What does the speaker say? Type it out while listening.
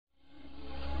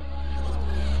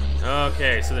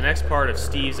Okay, so the next part of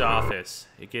Steve's office.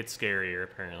 It gets scarier,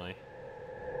 apparently.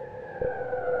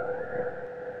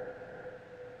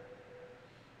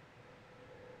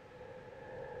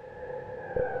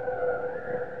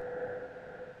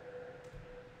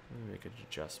 Let me make an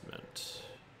adjustment.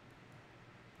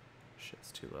 Shit,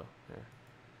 it's too low. There.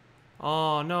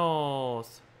 Oh, no!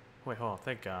 Wait, hold on.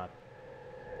 Thank God.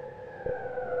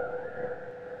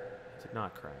 It did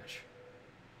not crash.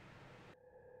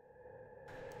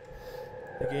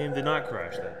 The game did not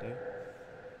crash that day.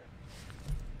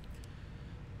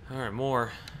 Alright,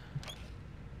 more.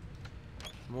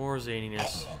 More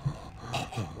zaniness.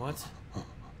 What?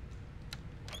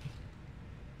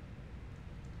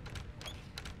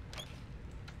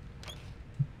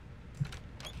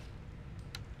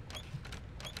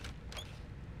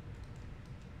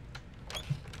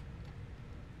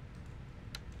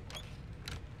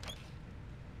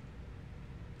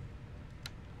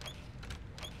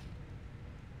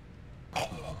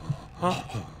 Huh?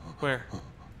 Where?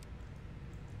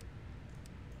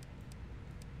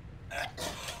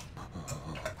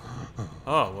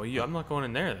 Oh, well, I'm not going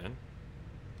in there then.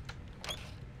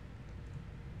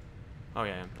 Oh,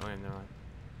 yeah, I am. Oh, yeah, never mind.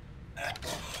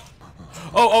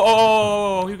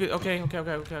 Oh, okay. What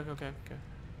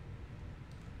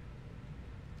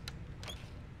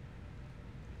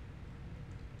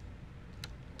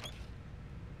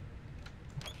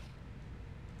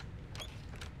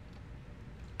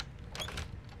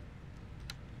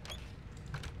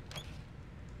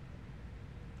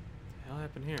the hell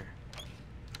happened here?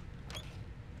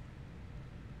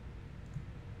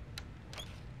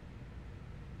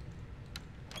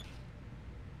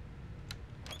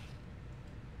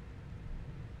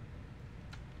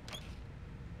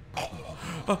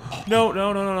 Oh, no.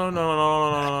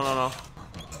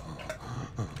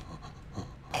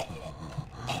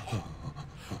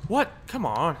 What? Come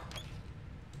on.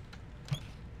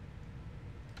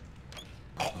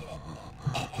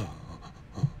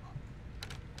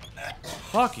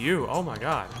 Fuck you. Oh my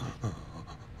God. I'm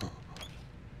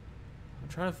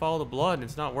trying to follow the blood and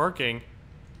it's not working.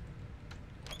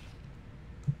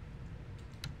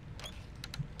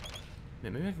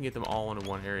 Man, maybe I can get them all into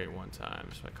one area at one time,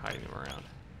 just by hiding them around.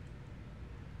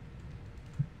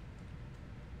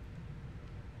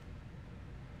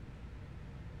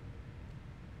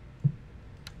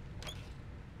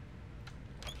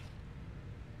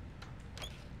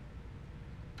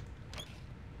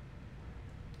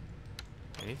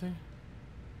 Anything?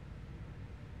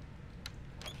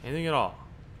 Anything at all?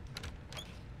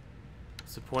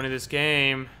 What's the point of this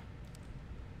game?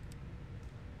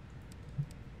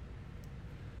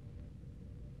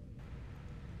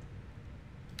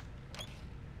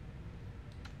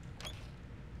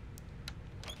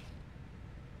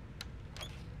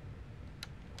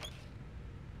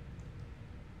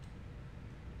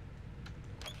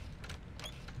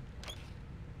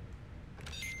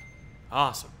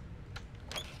 Awesome.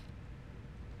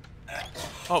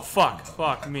 Oh, fuck.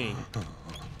 Fuck me.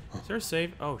 Is there a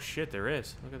save? Oh, shit, there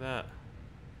is. Look at that.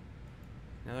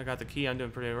 Now that I got the key, I'm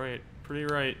doing pretty right. Pretty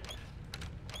right.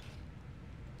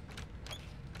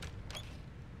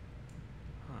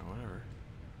 Oh, whatever.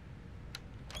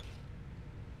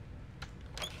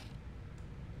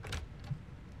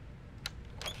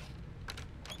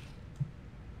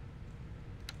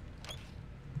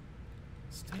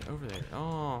 Stay over there.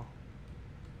 Oh.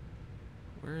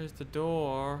 Where is the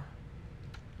door?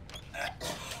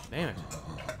 Damn it.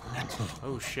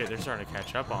 Oh shit, they're starting to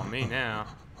catch up on me now.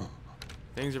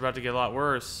 Things are about to get a lot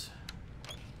worse.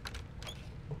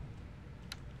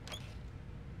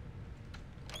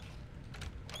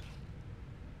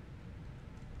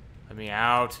 Let me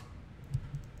out.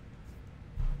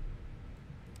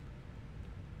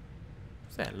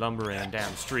 What's that lumbering down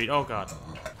the street? Oh God.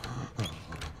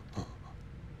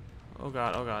 Oh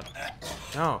God, oh God.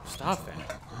 No, stop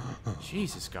that.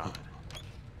 Jesus God.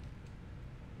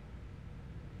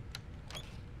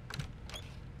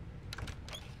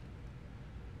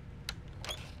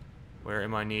 Where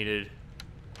am I needed?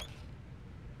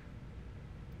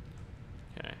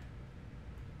 Okay.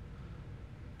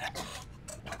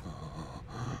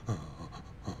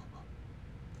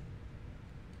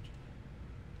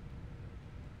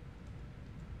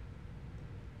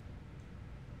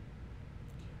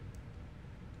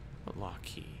 What lock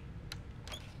key? What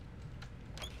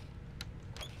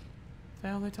the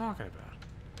hell are they talking about?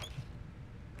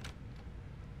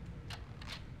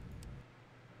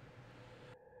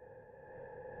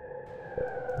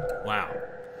 Wow.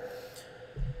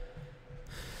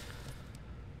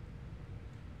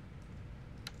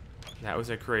 That was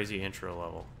a crazy intro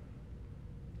level.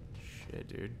 Shit,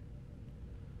 dude.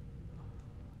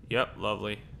 Yep,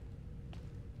 lovely.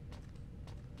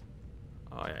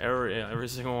 Oh, yeah, every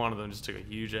single one of them just took a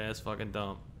huge ass fucking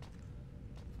dump.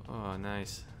 Oh,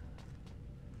 nice.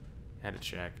 Had to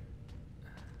check.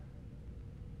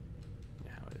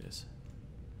 Yeah, how it is.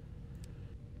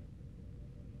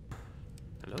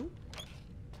 Hello? There's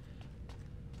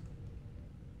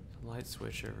a light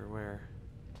switch everywhere.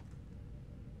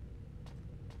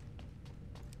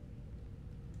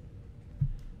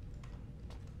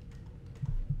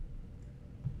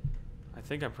 I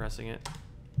think I'm pressing it.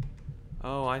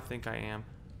 Oh, I think I am.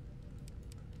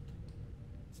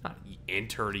 It's not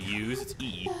enter to use, it's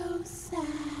E.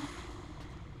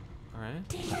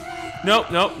 Alright.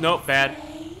 Nope, nope, nope, bad.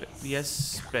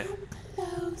 Yes, bad.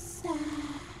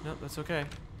 Nope, that's okay.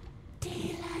 Do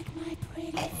you like my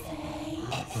pretty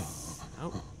face?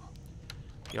 Nope.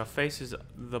 Your face is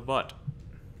the butt.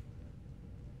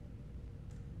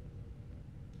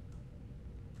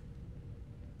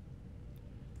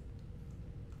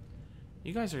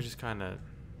 You guys are just kind of,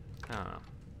 I don't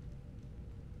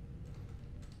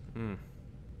know.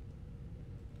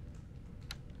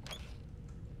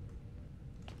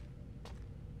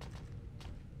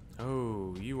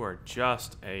 Oh, you are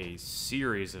just a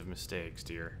series of mistakes,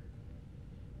 dear.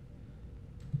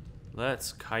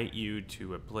 Let's kite you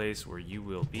to a place where you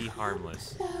will be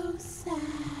harmless. Closer.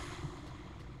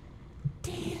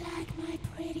 Do you like my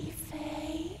pretty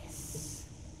face?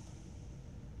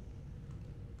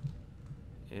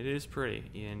 It is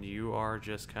pretty, and you are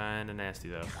just kind of nasty,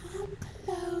 though. Come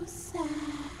closer.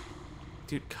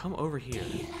 Dude, come over here.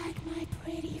 Do you like my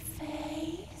pretty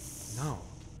face? No.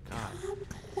 God. Come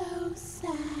closer.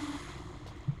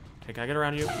 Hey, can I get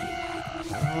around you?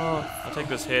 Oh, I'll take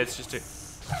those hits just to...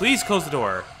 Please close the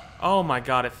door. Oh my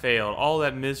god, it failed. All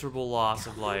that miserable loss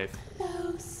of life.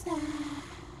 Closer.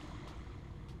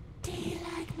 Do you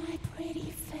like my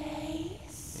pretty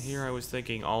face? And here I was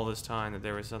thinking all this time that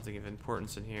there was something of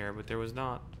importance in here, but there was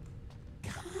not.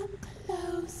 Come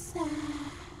closer.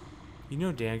 You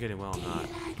know damn good and well Do I'm you not.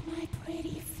 like my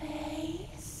pretty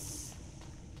face?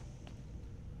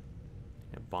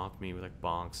 Yeah, bonk me with like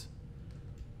bonks.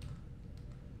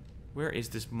 Where is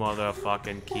this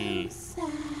motherfucking key? Closer.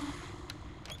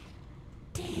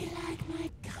 Do you like my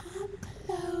come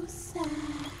closer?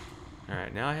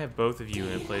 Alright, now I have both of you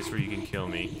in a place where you can kill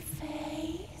me.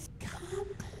 Face? Come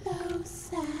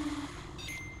closer.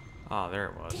 Ah, there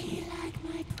it was. Do you like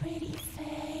my pretty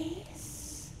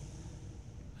face?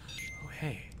 Oh,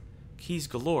 hey. Keys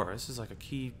galore. This is like a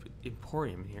key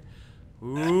emporium in here.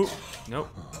 Ooh. Nope.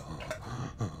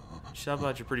 Shut up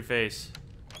about your pretty face.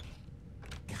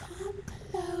 Come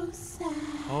closer.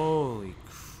 Holy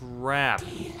crap. Do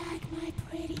you like my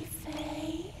pretty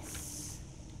face?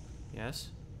 Yes?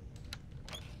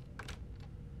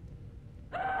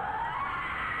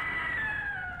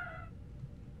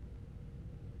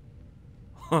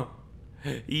 Huh.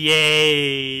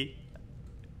 Yay!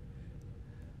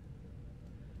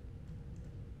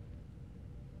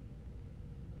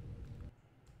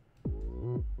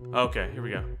 Okay, here we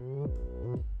go.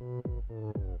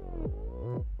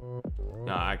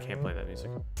 No, I can't play that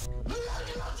music.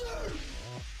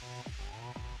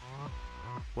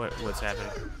 What's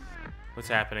happening? What's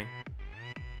happening?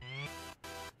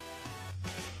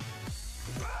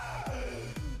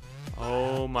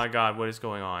 Oh my god, what is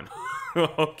going on?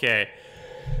 Okay.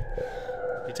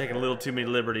 You're taking a little too many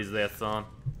liberties there, son.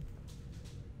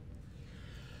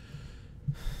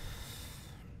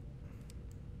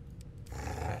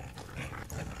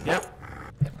 Yep.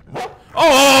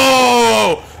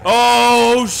 Oh!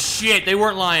 Oh shit! They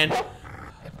weren't lying.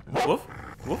 Woof,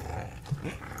 woof,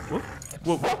 woof,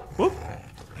 woof, woof.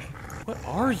 What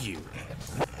are you?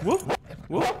 Woof,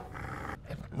 woof,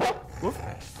 woof.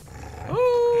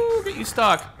 Oh, get you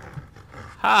stuck.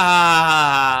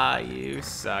 Ha! You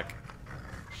suck.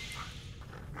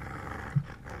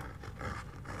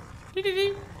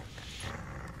 Dee-dee-dee.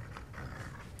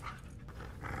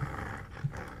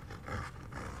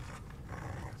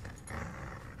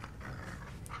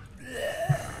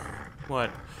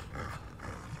 What?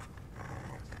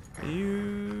 Are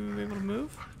you able to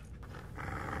move?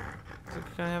 Looks like you're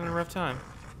kind of having a rough time.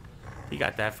 You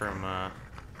got that from,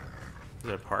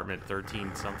 the apartment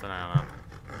 13 something, I don't know.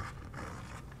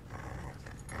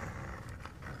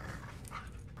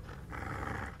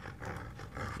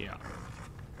 Yeah.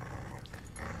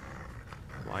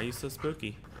 Why are you so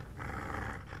spooky?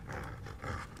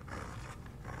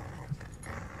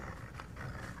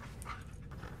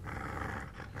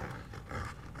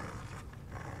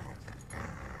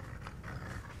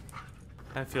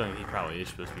 I have a feeling he probably is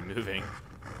supposed to be moving.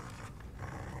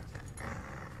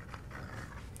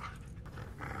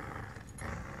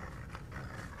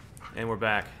 And we're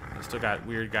back. I still got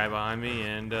weird guy behind me,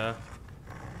 and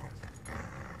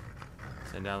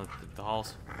send down the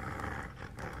halls.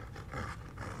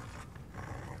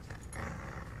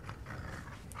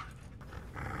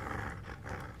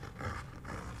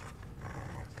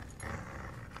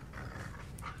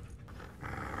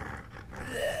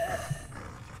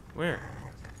 Where?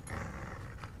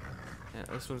 Yeah,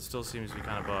 this one still seems to be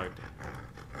kind of bugged.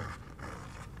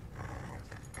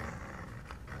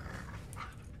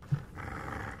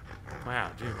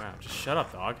 Wow, dude, wow. Just shut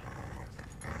up, dog.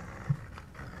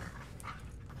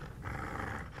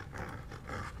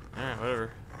 Alright,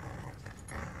 whatever.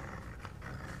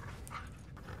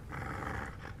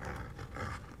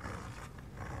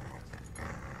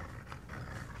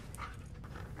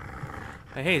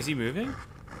 Hey, is he moving? Nah.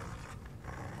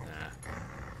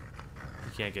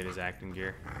 He can't get his acting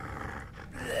gear.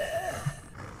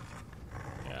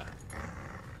 Yeah.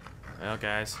 Well,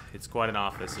 guys, it's quite an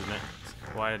office, isn't it? It's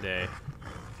quite a day.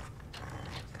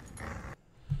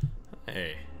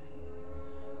 Hey.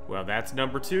 Well, that's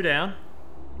number 2 down.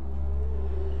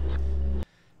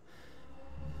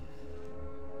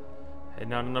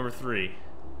 Heading on to number 3.